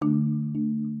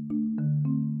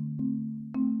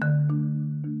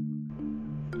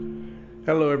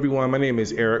Hello, everyone. My name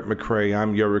is Eric McCray.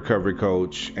 I'm your recovery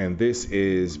coach, and this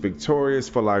is Victorious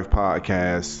for Life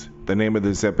podcast. The name of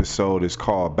this episode is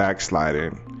called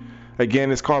Backsliding.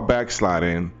 Again, it's called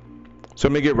Backsliding. So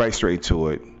let me get right straight to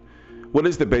it. What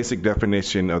is the basic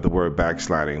definition of the word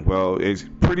backsliding? Well, it's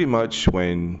pretty much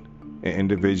when an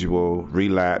individual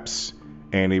relapse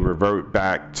and they revert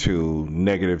back to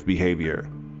negative behavior.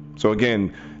 So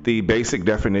again, the basic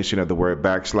definition of the word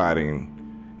backsliding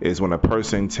is when a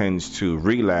person tends to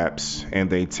relapse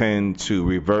and they tend to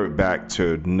revert back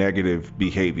to negative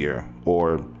behavior,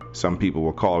 or some people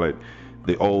will call it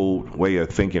the old way of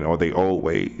thinking or the old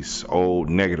ways, old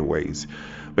negative ways.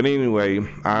 But anyway,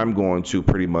 I'm going to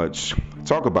pretty much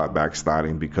talk about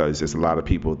backsliding because there's a lot of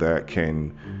people that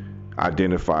can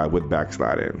identify with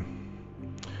backsliding.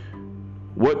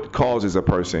 What causes a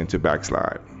person to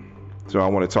backslide? So I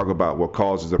want to talk about what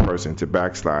causes a person to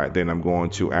backslide. Then I'm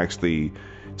going to actually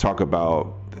talk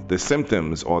about the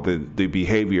symptoms or the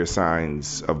behavior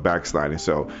signs of backsliding.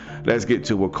 So let's get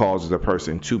to what causes a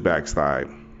person to backslide.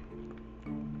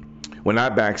 When I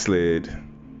backslid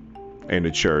in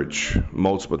the church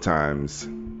multiple times,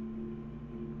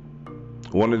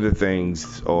 one of the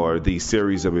things or the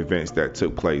series of events that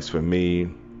took place for me,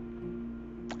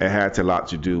 it had a lot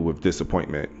to do with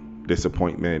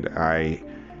disappointment. I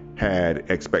had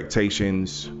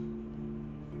expectations.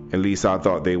 At least I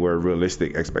thought they were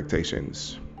realistic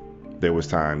expectations. There was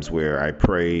times where I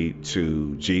prayed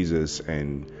to Jesus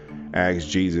and asked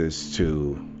Jesus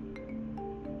to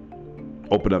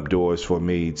open up doors for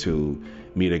me to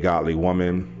meet a godly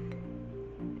woman.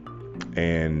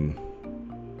 And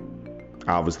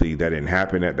obviously that didn't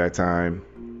happen at that time.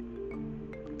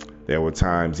 There were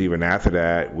times even after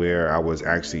that where I was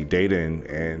actually dating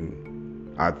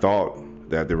and I thought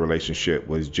that the relationship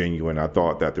was genuine. I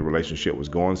thought that the relationship was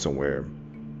going somewhere.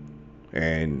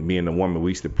 And me and the woman,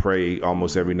 we used to pray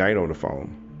almost every night on the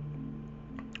phone.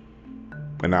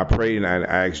 And I prayed and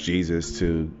I asked Jesus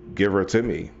to give her to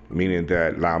me, meaning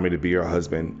that allow me to be her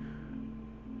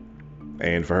husband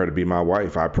and for her to be my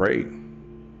wife. I prayed.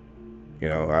 You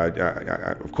know, I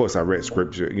of course I read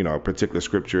scripture, a particular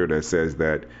scripture that says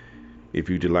that if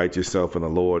you delight yourself in the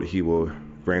Lord, he will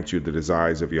grant you the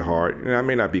desires of your heart. And I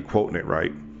may not be quoting it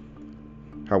right.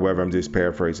 However, I'm just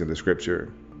paraphrasing the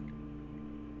scripture.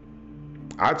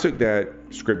 I took that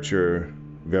scripture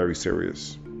very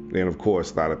serious. And of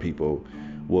course, a lot of people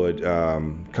would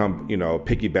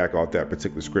piggyback off that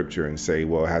particular scripture and say,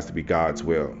 well, it has to be God's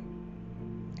will.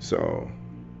 So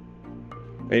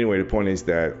anyway, the point is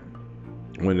that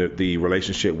when the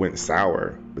relationship went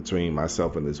sour between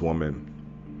myself and this woman,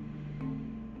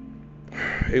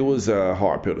 it was a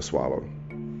hard pill to swallow.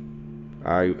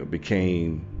 I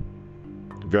became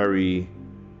very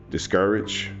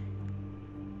discouraged.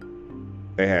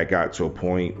 It had got to a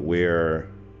point where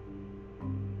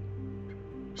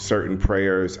certain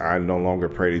prayers I no longer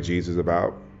pray to Jesus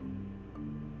about.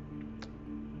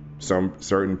 Some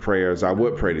certain prayers I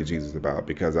would pray to Jesus about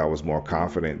because I was more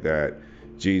confident that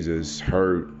Jesus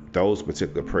heard those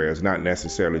particular prayers, not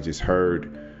necessarily just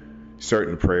heard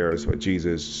certain prayers, but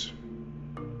Jesus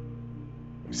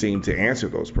seemed to answer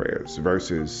those prayers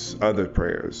versus other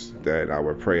prayers that I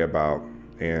would pray about.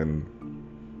 And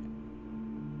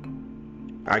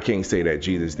I can't say that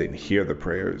Jesus didn't hear the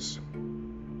prayers,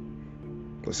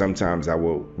 but sometimes I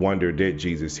will wonder, did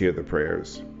Jesus hear the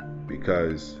prayers?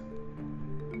 Because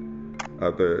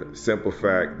of the simple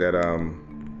fact that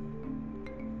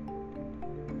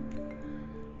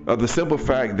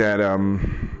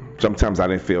sometimes I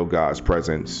didn't feel God's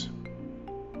presence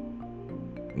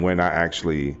when I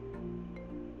actually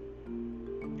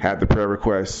had the prayer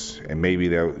requests, and maybe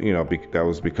that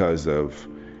was because of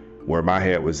where my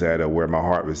head was at or where my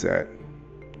heart was at.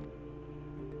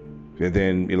 And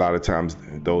then a lot of times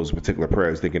those particular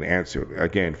prayers, they can answer.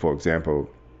 Again, for example,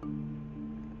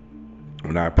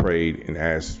 when I prayed and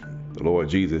asked the Lord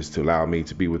Jesus to allow me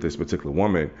to be with this particular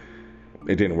woman,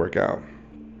 it didn't work out.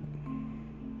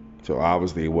 So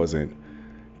obviously it wasn't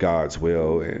God's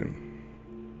will. And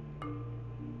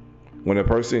when a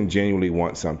person genuinely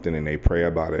wants something and they pray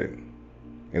about it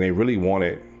and they really want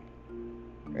it,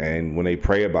 and when they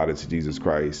pray about it to Jesus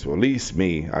Christ, or at least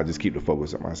me, I just keep the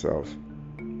focus on myself.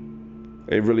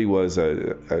 It really was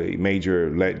a major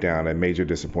letdown, a major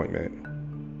disappointment,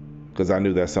 because I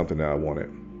knew that's something that I wanted.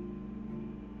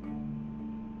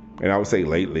 And I would say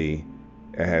lately,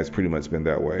 it has pretty much been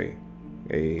that way.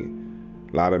 A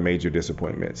lot of major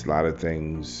disappointments, a lot of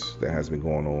things that has been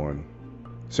going on,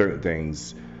 certain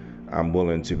things I'm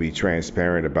willing to be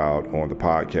transparent about on the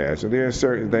podcast. And there are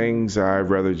certain things I'd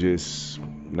rather just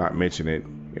not mention it,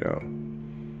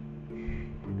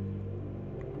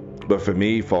 But for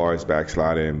me, far as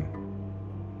backsliding,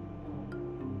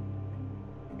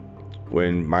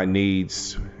 when my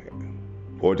needs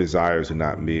or desires are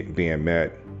not being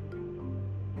met,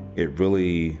 it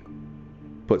really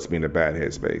puts me in a bad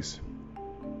headspace.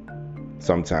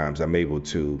 Sometimes I'm able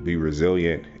to be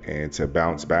resilient and to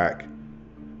bounce back,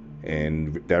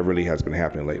 and that really has been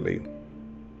happening lately.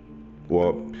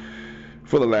 Well,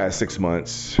 for the last 6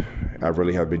 months, I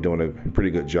really have been doing a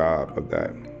pretty good job of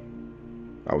that.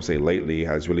 I would say lately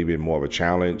has really been more of a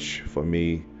challenge for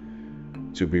me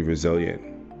to be resilient.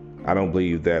 I don't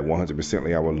believe that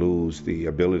 100% I will lose the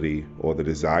ability or the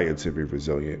desire to be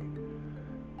resilient.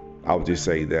 I would just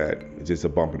say that it's just a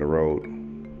bump in the road.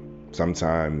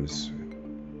 Sometimes,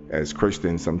 as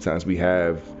Christians, sometimes we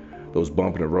have those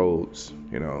bump in the roads,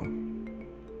 you know.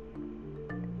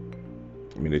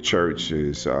 I mean, our church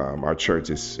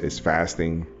is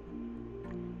fasting,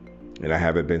 and I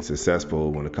haven't been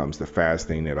successful when it comes to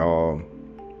fasting at all.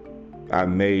 I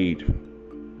made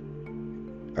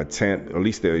attempt, at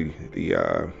least when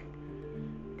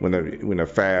the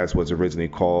fast was originally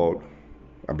called,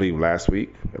 I believe last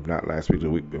week, if not last week, the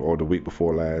week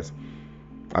before last,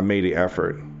 I made the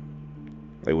effort.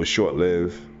 It was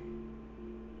short-lived,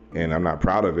 and I'm not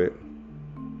proud of it.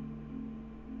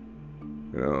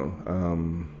 You know,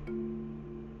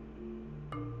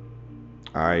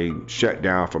 I shut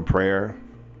down from prayer.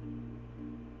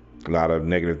 A lot of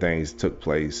negative things took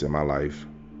place in my life,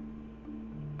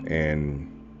 and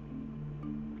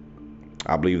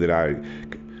I believe that I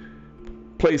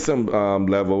play some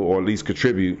level, or at least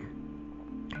contribute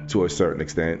to a certain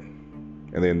extent.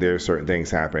 And then there are certain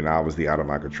things happen, obviously out of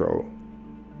my control.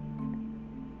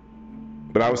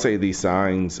 But I would say these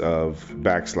signs of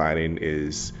backsliding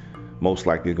is most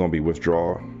likely going to be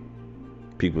withdrawal.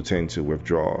 People tend to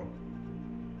withdraw.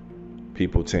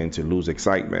 People tend to lose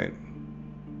excitement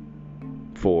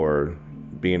for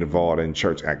being involved in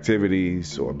church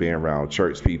activities or being around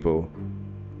church people.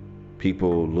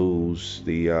 People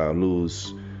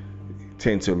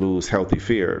tend to lose healthy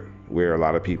fear, where a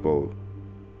lot of people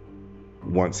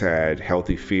once had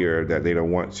healthy fear that they don't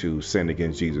want to sin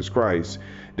against Jesus Christ.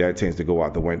 That tends to go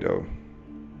out the window.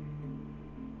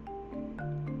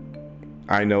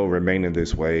 I know remaining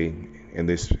this way in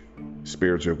this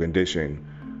spiritual condition,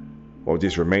 or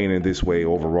just remaining this way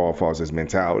overall, as far as this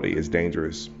mentality, is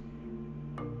dangerous.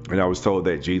 And I was told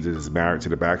that Jesus is married to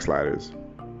the backsliders.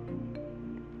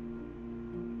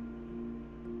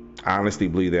 I honestly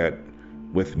believe that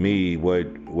with me, what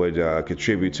would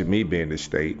contribute to me being in this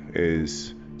state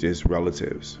is just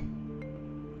relatives.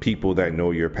 People that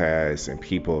know your past, and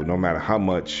people, no matter how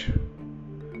much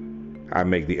I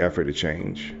make the effort to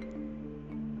change.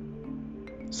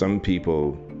 Some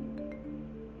people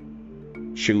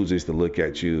chooses to look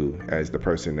at you as the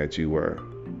person that you were,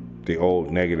 the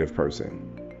old negative person.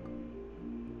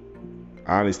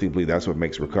 I honestly believe that's what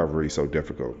makes recovery so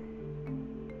difficult.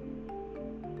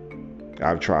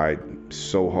 I've tried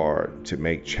so hard to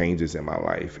make changes in my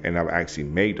life, and I've actually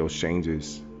made those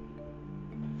changes.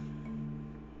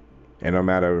 And no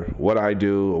matter what I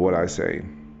do or what I say,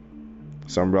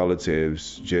 some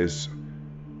relatives just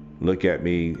look at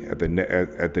me at the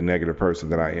negative person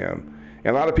that I am.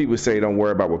 And a lot of people say don't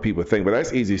worry about what people think, but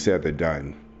that's easy said than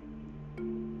done.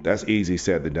 That's easy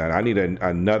said than done. I need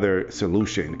another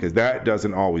solution, because that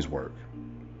doesn't always work.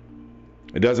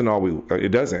 It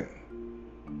doesn't.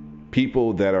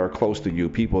 People that are close to you,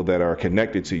 people that are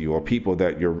connected to you, or people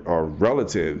that are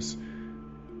relatives,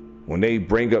 when they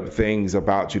bring up things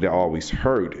about you that always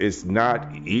hurt, it's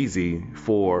not easy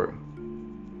for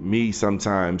me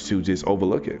sometimes to just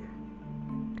overlook it.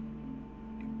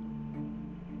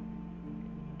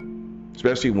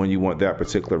 Especially when you want that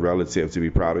particular relative to be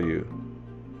proud of you.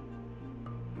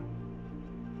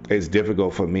 It's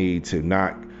difficult for me to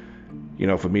not,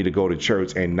 for me to go to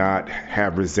church and not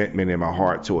have resentment in my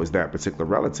heart towards that particular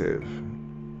relative.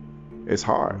 It's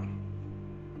hard.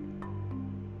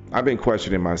 I've been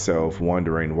questioning myself,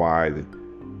 wondering why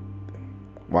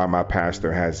my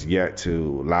pastor has yet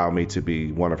to allow me to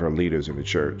be one of her leaders in the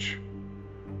church.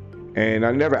 And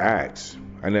I never asked.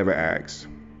 I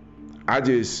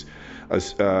just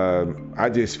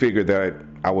figured that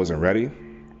I wasn't ready.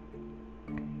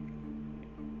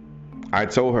 I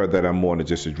told her that I'm more than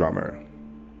just a drummer.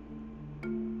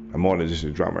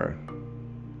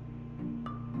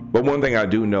 But one thing I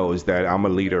do know is that I'm a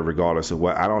leader regardless of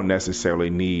what. I don't necessarily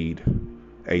need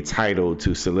a title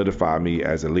to solidify me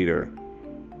as a leader.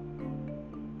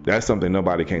 That's something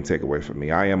nobody can take away from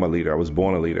me. I am a leader. I was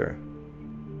born a leader.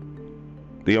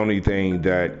 The only thing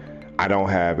that I don't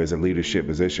have is a leadership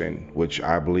position, which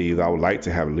I believe I would like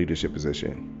to have a leadership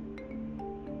position.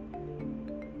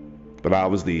 But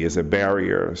obviously, it's a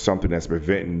barrier, something that's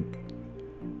preventing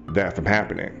that from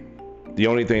happening. The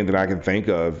only thing that I can think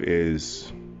of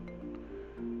is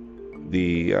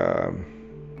the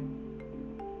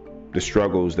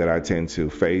struggles that I tend to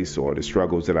face, or the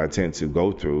struggles that I tend to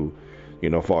go through,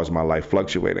 as far as my life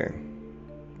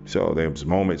fluctuating. So there's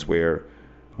moments where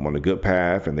I'm on a good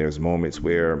path, and there's moments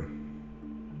where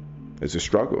it's a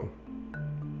struggle.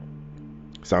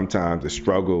 Sometimes the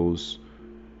struggles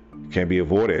can be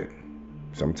avoided.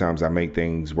 Sometimes I make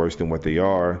things worse than what they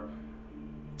are.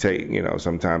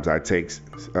 Sometimes I take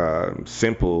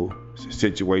simple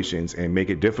situations and make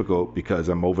it difficult because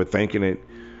I'm overthinking it,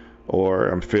 or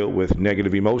I'm filled with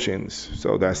negative emotions.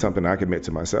 So that's something I commit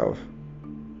to myself.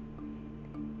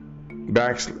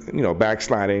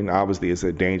 Backsliding obviously is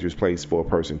a dangerous place for a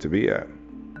person to be at.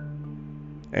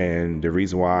 And the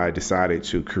reason why I decided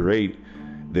to create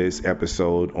this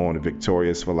episode on the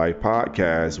Victorious for Life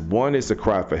podcast, one is a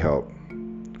cry for help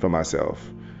for myself.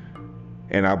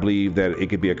 And I believe that it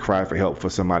could be a cry for help for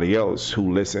somebody else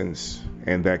who listens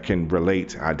and that can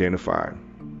relate, identify.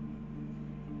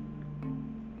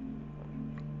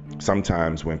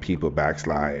 Sometimes when people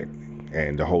backslide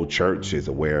and the whole church is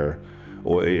aware,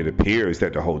 or it appears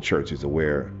that the whole church is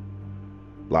aware,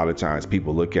 a lot of times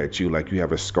people look at you like you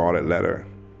have a scarlet letter.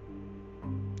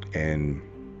 And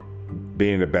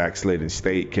being in a backslidden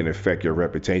state can affect your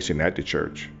reputation at the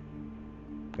church.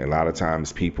 And a lot of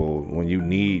times people, when you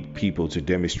need people to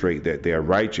demonstrate that they're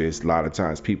righteous, a lot of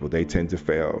times they tend to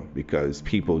fail because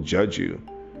people judge you.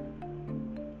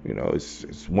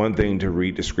 It's one thing to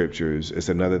read the scriptures. It's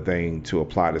another thing to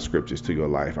apply the scriptures to your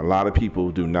life. A lot of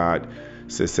people do not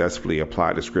successfully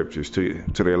apply the scriptures to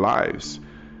their lives,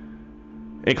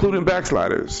 including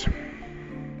backsliders.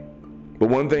 But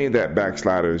one thing that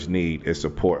backsliders need is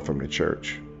support from the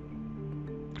church.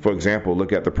 For example,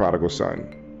 look at the prodigal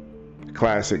son.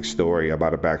 Classic story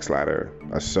about a backslider,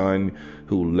 a son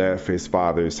who left his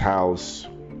father's house,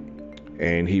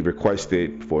 and he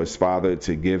requested for his father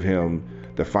to give him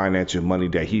the financial money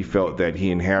that he felt that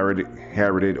he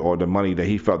inherited, or the money that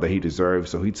he felt that he deserved.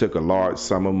 So he took a large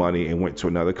sum of money and went to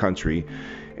another country.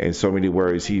 In so many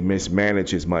words, he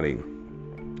mismanaged his money,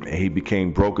 and he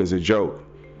became broke as a joke.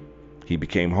 He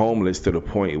became homeless to the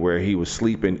point where he was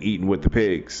sleeping, eating with the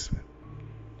pigs.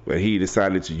 But he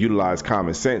decided to utilize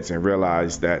common sense and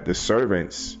realize that the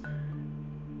servants,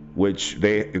 which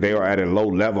they are at a low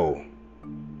level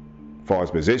as far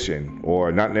as position,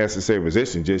 or not necessarily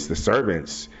position, just the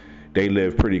servants, they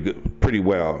live pretty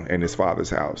well in his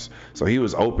father's house. So he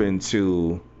was open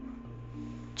to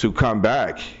come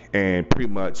back and pretty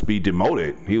much be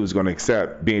demoted. He was going to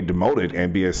accept being demoted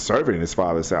and be a servant in his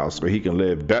father's house where he can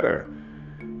live better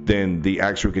than the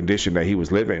actual condition that he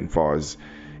was living, as far as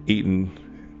eating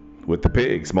with the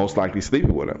pigs, most likely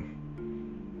sleeping with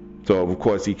him. So of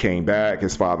course he came back.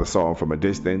 His father saw him from a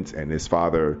distance, and his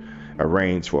father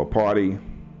arranged for a party,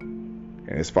 and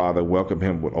his father welcomed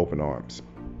him with open arms.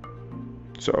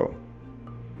 So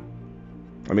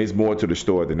it's more to the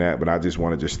story than that, but I just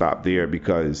wanted to stop there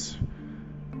because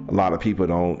a lot of people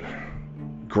don't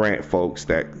grant folks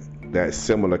that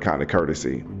similar kind of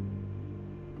courtesy.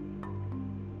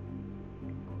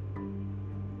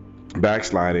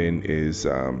 Backsliding is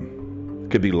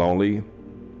could be lonely.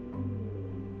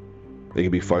 It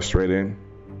can be frustrating.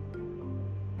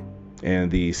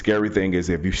 And the scary thing is,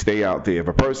 if you stay out there, if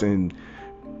a person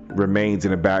remains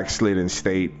in a backslidden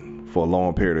state for a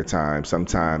long period of time,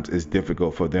 sometimes it's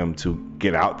difficult for them to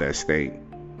get out that state.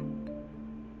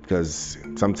 Because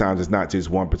sometimes it's not just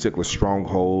one particular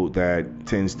stronghold that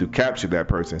tends to capture that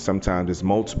person. Sometimes it's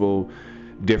multiple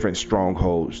different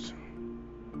strongholds.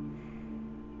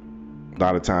 A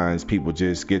lot of times people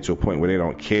just get to a point where they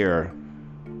don't care,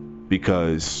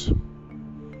 because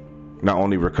not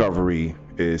only recovery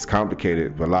is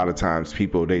complicated, but a lot of times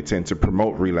they tend to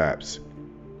promote relapse,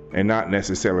 and not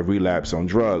necessarily relapse on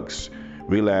drugs.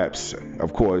 Relapse,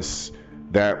 of course,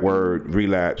 that word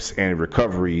relapse and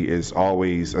recovery is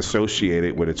always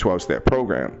associated with a 12-step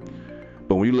program.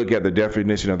 But when you look at the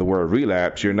definition of the word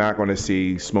relapse, you're not going to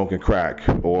see smoking crack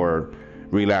or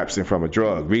relapsing from a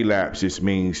drug. Relapse just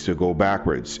means to go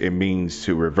backwards. It means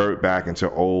to revert back into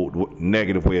old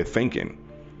negative way of thinking.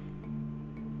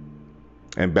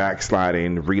 And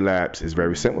backsliding, relapse is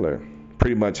very similar.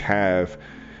 Pretty much have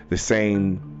the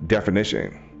same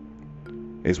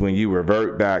definition. It's when you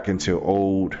revert back into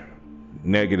old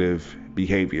negative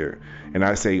behavior. And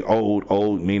I say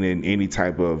old meaning any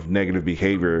type of negative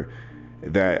behavior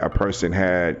that a person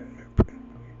had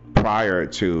prior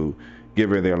to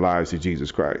giving their lives to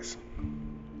Jesus Christ.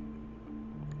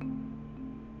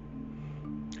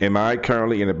 Am I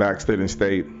currently in a backslidden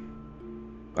state?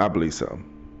 I believe so.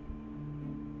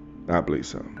 I believe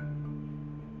so.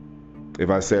 If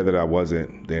I said that I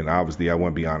wasn't, then obviously I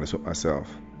wouldn't be honest with myself.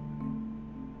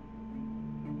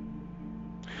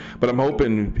 But I'm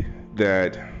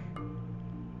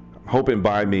hoping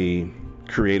by me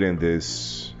creating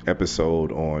this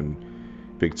episode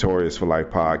on Victorious for Life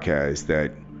podcast,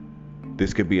 that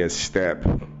this could be a step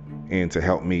in to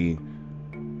help me,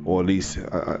 or at least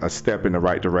a step in the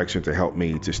right direction to help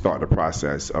me to start the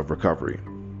process of recovery.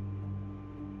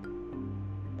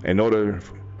 In order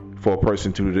for a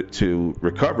person to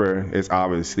recover, it's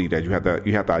obviously that you have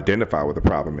to identify what the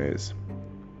problem is.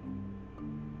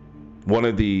 One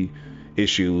of the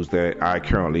issues that I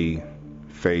currently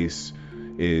face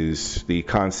is the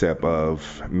concept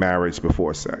of marriage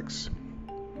before sex.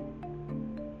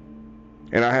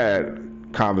 And I had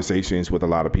conversations with a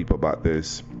lot of people about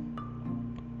this.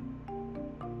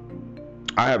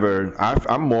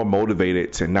 I'm more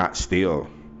motivated to not steal,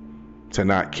 to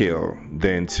not kill,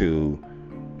 than to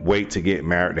wait to get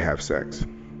married to have sex.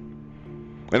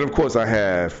 And of course, I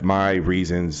have my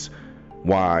reasons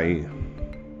why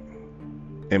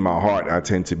in my heart I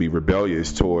tend to be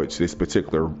rebellious towards this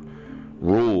particular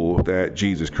rule that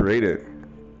Jesus created.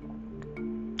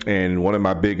 And one of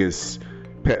my biggest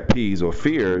pet peeves or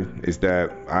fear is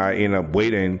that I end up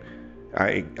waiting.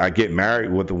 I get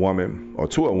married with a woman or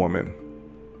to a woman,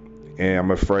 and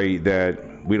I'm afraid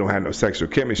that we don't have no sexual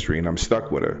chemistry, and I'm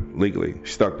stuck with her, legally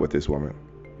stuck with this woman.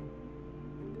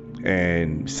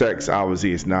 And sex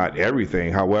obviously is not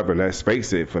everything. However, let's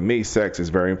face it, for me, sex is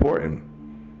very important.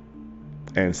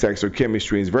 And sexual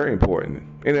chemistry is very important.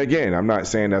 And again, I'm not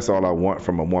saying that's all I want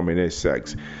from a woman is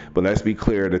sex. But let's be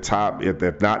clear, the top,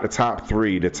 if not the top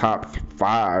 3, the top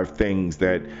 5 things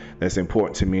that's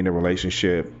important to me in a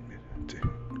relationship,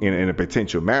 in a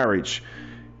potential marriage,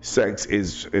 sex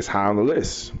is high on the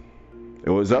list. It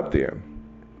was up there.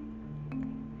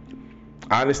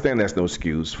 I understand that's no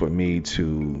excuse for me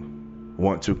to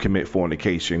want to commit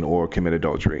fornication or commit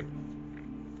adultery.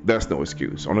 That's no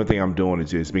excuse. Only thing I'm doing is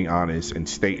just being honest and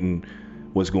stating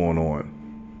what's going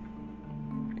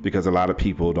on. Because a lot of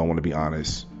people don't want to be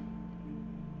honest.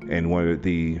 And one of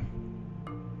the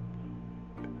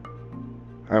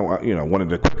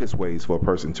quickest ways for a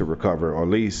person to recover, or at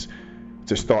least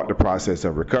to start the process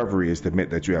of recovery, is to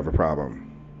admit that you have a problem.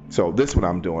 So this is what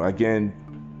I'm doing. Again,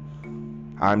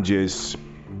 I'm just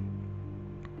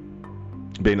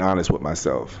being honest with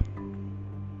myself.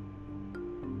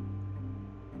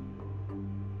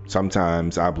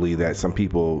 Sometimes I believe that some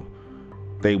people,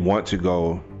 they want to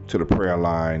go to the prayer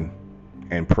line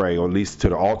and pray, or at least to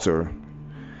the altar,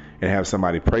 and have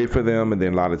somebody pray for them. And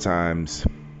then a lot of times,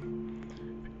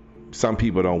 some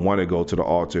people don't want to go to the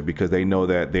altar because they know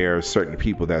that there are certain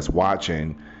people that's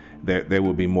watching, that they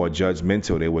will be more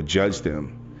judgmental. They will judge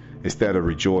them instead of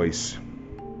rejoice.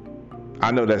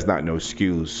 I know that's not no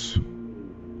excuse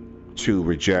to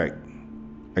reject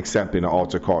accepting an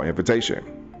altar call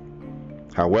invitation.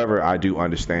 However, I do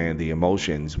understand the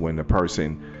emotions when the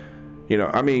person,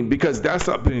 because that's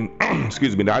something,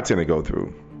 that I tend to go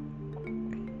through.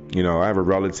 I have a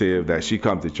relative that she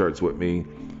comes to church with me.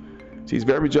 She's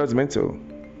very judgmental.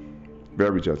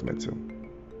 Very judgmental.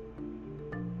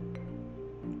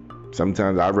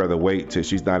 Sometimes I'd rather wait till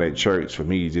she's not at church for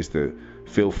me just to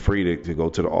feel free to go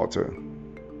to the altar.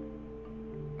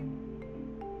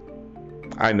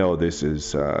 I know this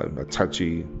is a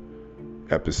touchy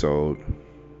episode,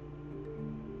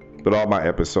 but all my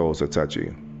episodes are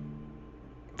touchy.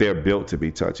 They're built to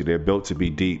be touchy. They're built to be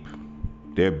deep.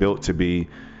 They're built to be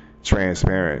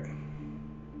transparent,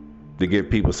 to give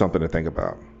people something to think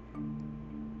about.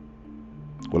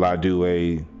 Will I do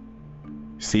a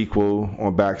sequel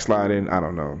on backsliding? I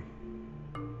don't know.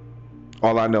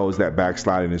 All I know is that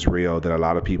backsliding is real, that a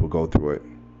lot of people go through it.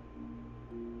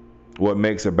 What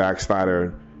makes a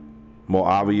backslider more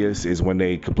obvious is when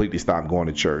they completely stop going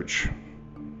to church,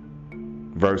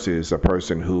 versus a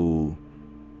person who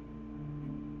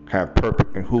have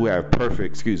perfect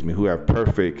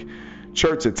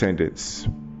church attendance.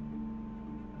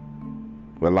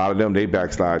 Well, a lot of them, they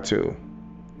backslide too,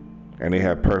 and they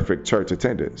have perfect church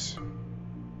attendance.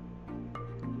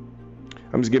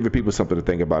 I'm just giving people something to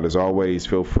think about. As always,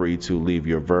 feel free to leave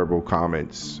your verbal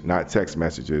comments, not text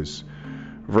messages,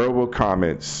 verbal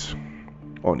comments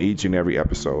on each and every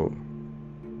episode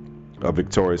of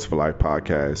Victorious for Life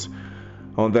podcast.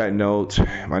 On that note,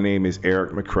 my name is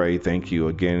Eric McCray. Thank you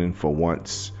again for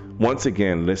once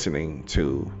again listening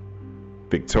to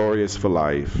Victorious for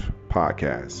Life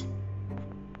podcast.